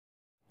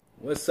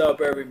What's up,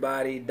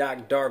 everybody?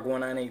 Doc Dark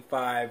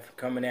 1985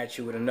 coming at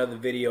you with another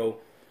video.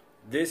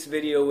 This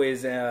video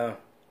is I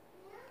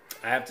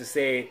have to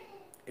say,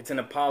 it's an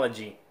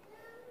apology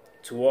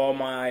to all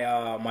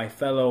my my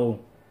fellow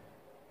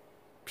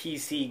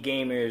PC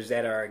gamers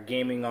that are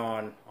gaming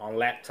on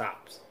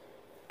laptops.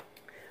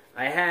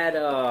 I had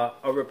a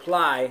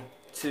reply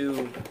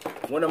to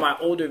one of my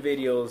older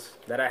videos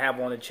that I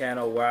have on the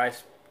channel where I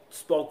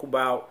spoke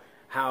about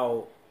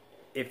how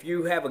if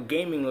you have a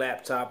gaming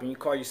laptop and you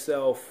call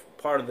yourself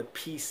part of the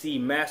PC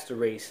master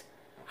race,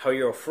 how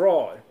you're a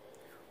fraud.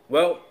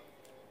 Well,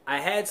 I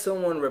had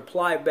someone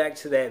reply back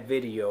to that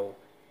video,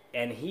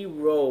 and he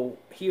or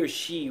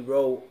she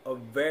wrote a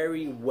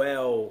very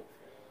well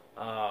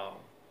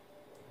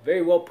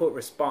put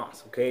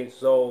response. Okay,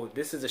 so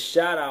this is a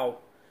shout out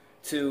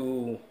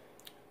to,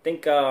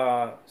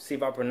 see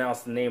if I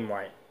pronounce the name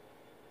right,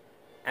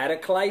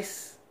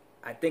 Atticlice.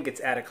 I think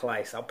it's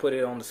Atticlice. I'll put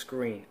it on the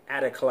screen.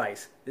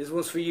 Atticlice. This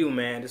one's for you,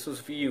 man. This was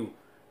for you,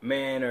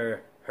 man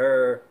or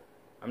her.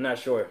 I'm not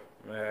sure.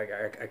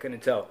 I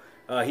couldn't tell.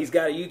 He's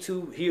got a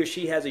YouTube. He or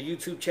she has a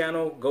YouTube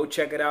channel. Go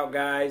check it out,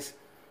 guys.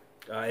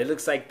 It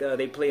looks like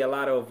they play a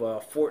lot of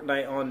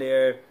Fortnite on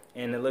there,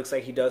 and it looks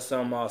like he does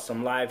some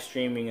live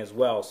streaming as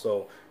well.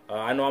 So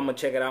I know I'm gonna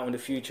check it out in the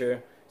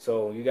future.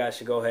 So you guys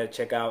should go ahead and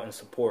check out and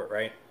support,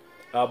 right?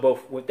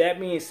 But with that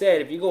being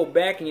said, if you go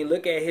back and you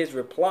look at his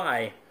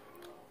reply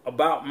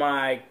about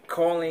my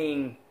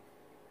calling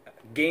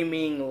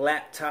gaming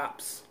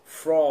laptops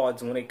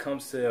frauds when it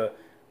comes to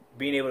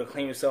being able to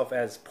claim yourself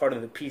as part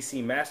of the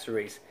PC master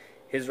race,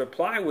 his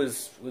reply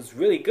was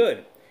really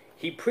good.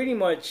 He pretty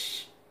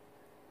much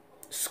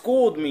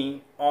schooled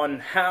me on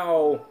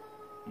how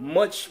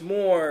much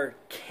more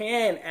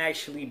can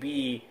actually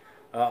be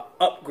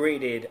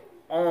upgraded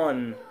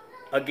on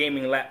a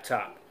gaming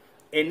laptop.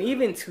 And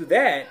even to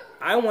that,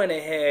 I went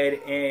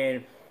ahead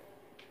and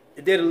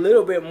did a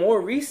little bit more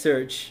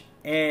research,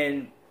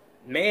 and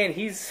man,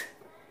 he's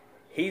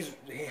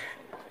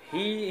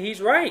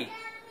right.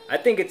 I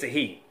think it's a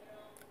he.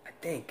 I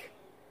think.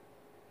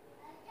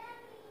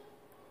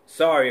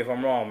 Sorry if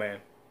I'm wrong, man.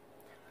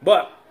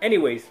 But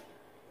anyways,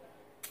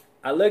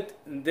 I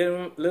did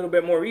a little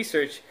bit more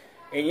research,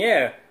 and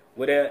yeah,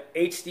 with a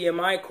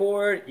HDMI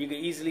cord, you can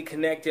easily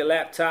connect your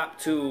laptop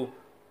to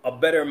a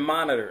better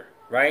monitor,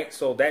 right?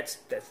 So that's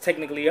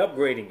technically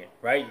upgrading it,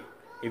 right?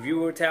 If you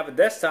were to have a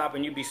desktop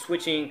and you'd be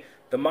switching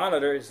the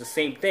monitor, it's the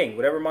same thing.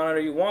 Whatever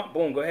monitor you want,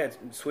 boom, go ahead,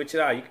 switch it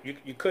out.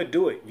 You could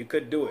do it. You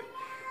could do it.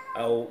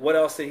 What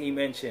else did he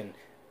mention?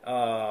 With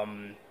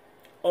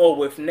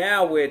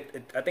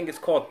I think it's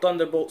called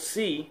Thunderbolt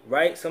C,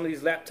 right? Some of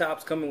these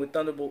laptops coming with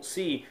Thunderbolt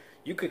C,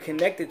 you could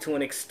connect it to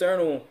an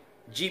external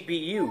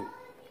GPU.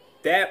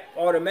 That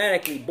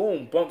automatically,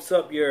 boom, bumps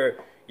up your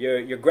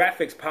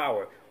graphics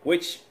power,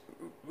 which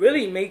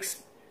really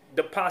makes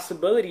the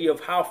possibility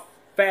of how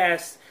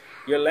fast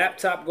your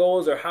laptop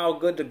goes or how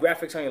good the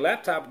graphics on your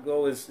laptop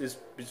go is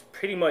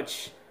pretty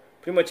much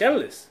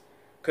endless,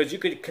 because you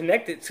could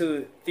connect it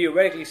to,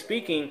 theoretically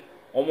speaking,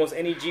 almost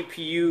any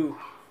GPU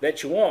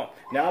that you want.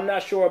 Now, I'm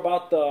not sure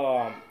about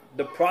the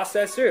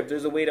processor, if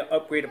there's a way to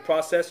upgrade a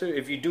processor.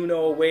 If you do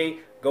know a way,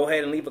 go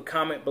ahead and leave a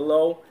comment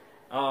below.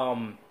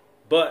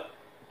 But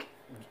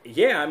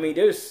yeah, I mean,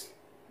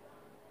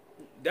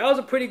 that was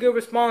a pretty good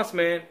response,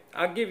 man.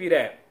 I'll give you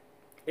that.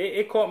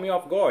 It caught me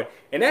off guard.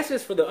 And that's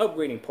just for the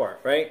upgrading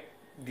part, right?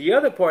 The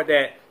other part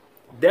that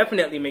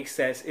definitely makes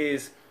sense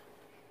is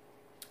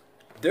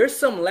there's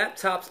some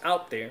laptops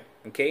out there,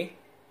 okay,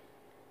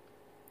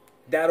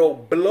 that'll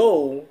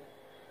blow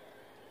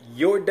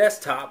your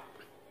desktop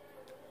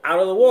out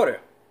of the water.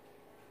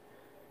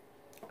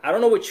 I don't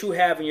know what you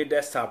have in your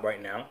desktop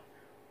right now,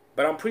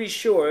 but I'm pretty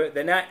sure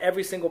that not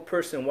every single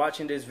person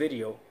watching this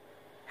video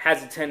has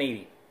a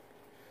 1080.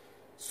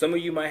 Some of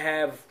you might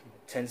have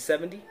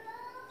 1070.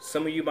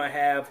 Some of you might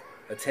have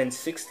a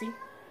 1060.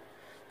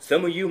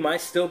 Some of you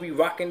might still be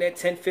rocking that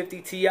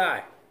 1050 Ti.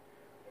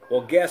 Well,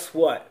 guess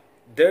what?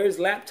 There's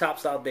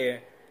laptops out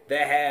there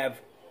that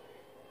have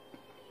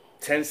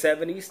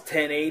 1070s,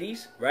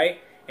 1080s,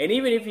 right? And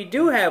even if you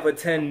do have a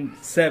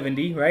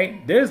 1070,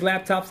 right, there's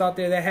laptops out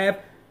there that have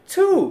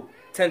two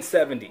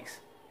 1070s.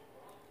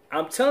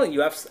 I'm telling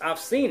you, I've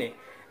seen it.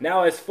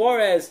 Now, as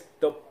far as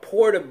the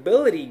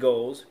portability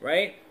goes,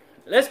 right,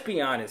 let's be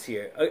honest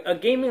here. A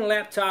gaming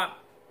laptop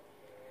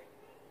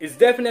is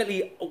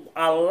definitely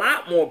a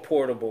lot more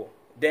portable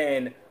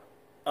than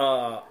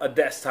a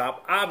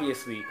desktop,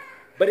 obviously.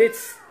 But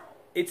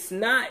it's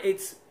not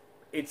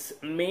its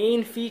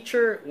main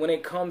feature when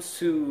it comes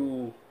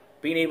to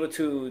being able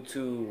to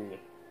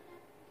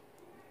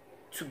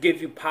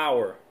give you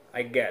power,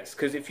 I guess.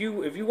 Because if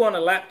you want a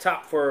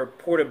laptop for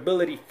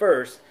portability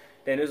first,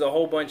 then there's a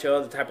whole bunch of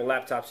other type of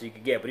laptops you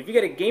could get. But if you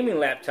get a gaming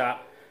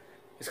laptop,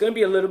 it's going to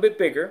be a little bit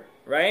bigger,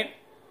 right?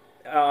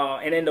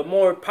 And then the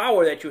more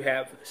power that you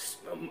have,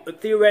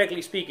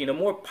 theoretically speaking, the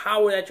more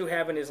power that you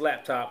have in this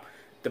laptop,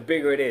 the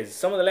bigger it is.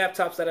 Some of the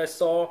laptops that I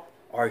saw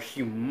are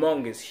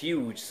humongous,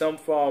 huge. Some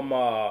from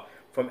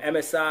from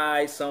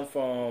MSI, some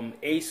from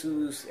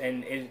Asus,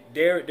 and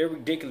they're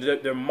ridiculous.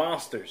 They're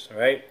monsters,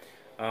 right?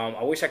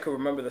 I wish I could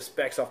remember the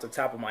specs off the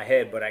top of my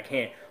head, but I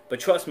can't. But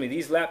trust me,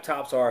 these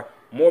laptops are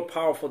more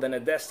powerful than a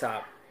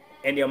desktop,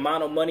 and the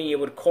amount of money it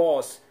would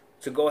cost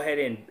to go ahead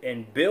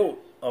and build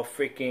a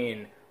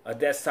freaking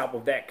desktop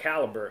of that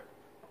caliber,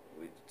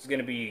 it's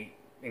gonna be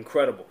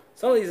incredible.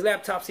 Some of these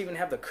laptops even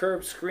have the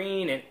curved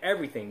screen and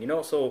everything, you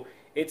know, so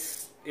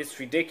it's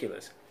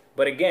ridiculous.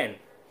 But again,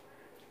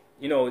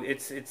 you know,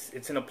 it's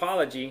an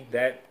apology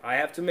that I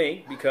have to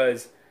make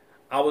because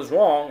I was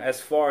wrong as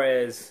far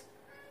as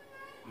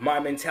my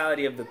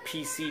mentality of the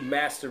PC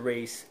master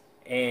race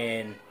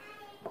and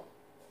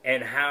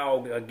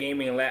how a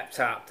gaming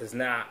laptop does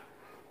not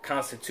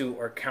constitute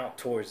or count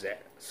towards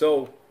that.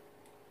 So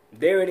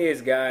there it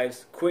is,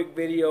 guys. Quick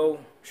video,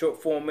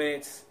 short 4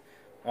 minutes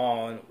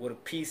on what a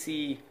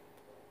PC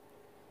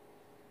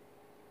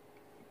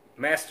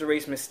master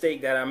race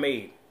mistake that I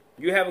made.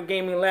 You have a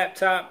gaming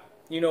laptop,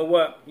 you know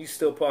what? You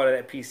still part of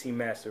that PC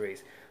master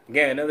race.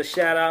 Again, another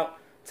shout out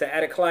to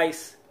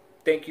Adeklice.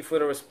 Thank you for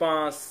the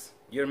response.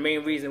 You're the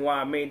main reason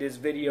why I made this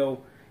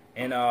video.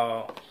 And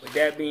with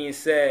that being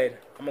said,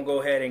 I'm gonna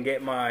go ahead and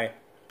get my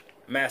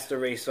master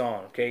race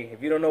on. Okay,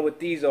 if you don't know what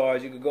these are,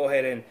 you can go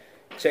ahead and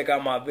check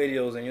out my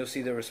videos and you'll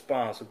see the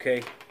response.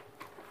 Okay,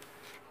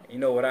 you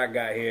know what I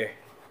got here.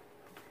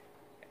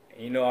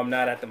 You know I'm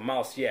not at the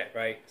mouse yet,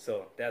 right?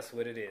 So that's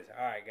what it is.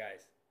 All right,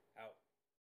 guys.